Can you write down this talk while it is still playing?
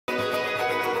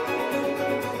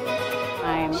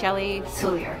I'm Chelly.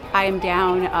 I am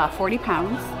down 40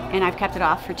 pounds, and I've kept it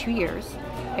off for 2 years.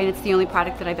 And it's the only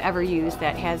product that I've ever used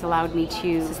that has allowed me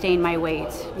to sustain my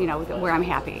weight, you know, where I'm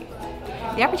happy.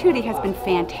 The opportunity has been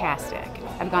fantastic.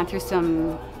 I've gone through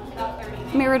some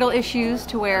marital issues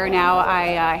to where now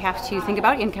I have to think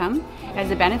about income. As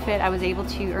a benefit, I was able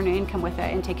to earn an income with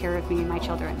it and take care of me and my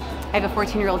children. I have a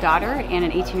 14-year-old daughter and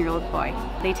an 18-year-old boy.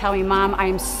 They tell me, "Mom, I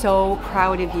am so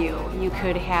proud of you. You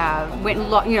could have went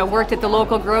and worked at the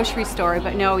local grocery store,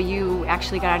 but no, you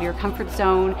actually got out of your comfort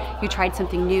zone. You tried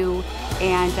something new,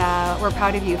 and we're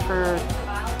proud of you for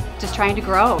just trying to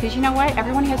grow." Because you know what?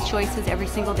 Everyone has choices every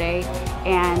single day,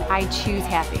 and I choose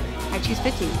happy. I choose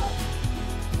Fitteam.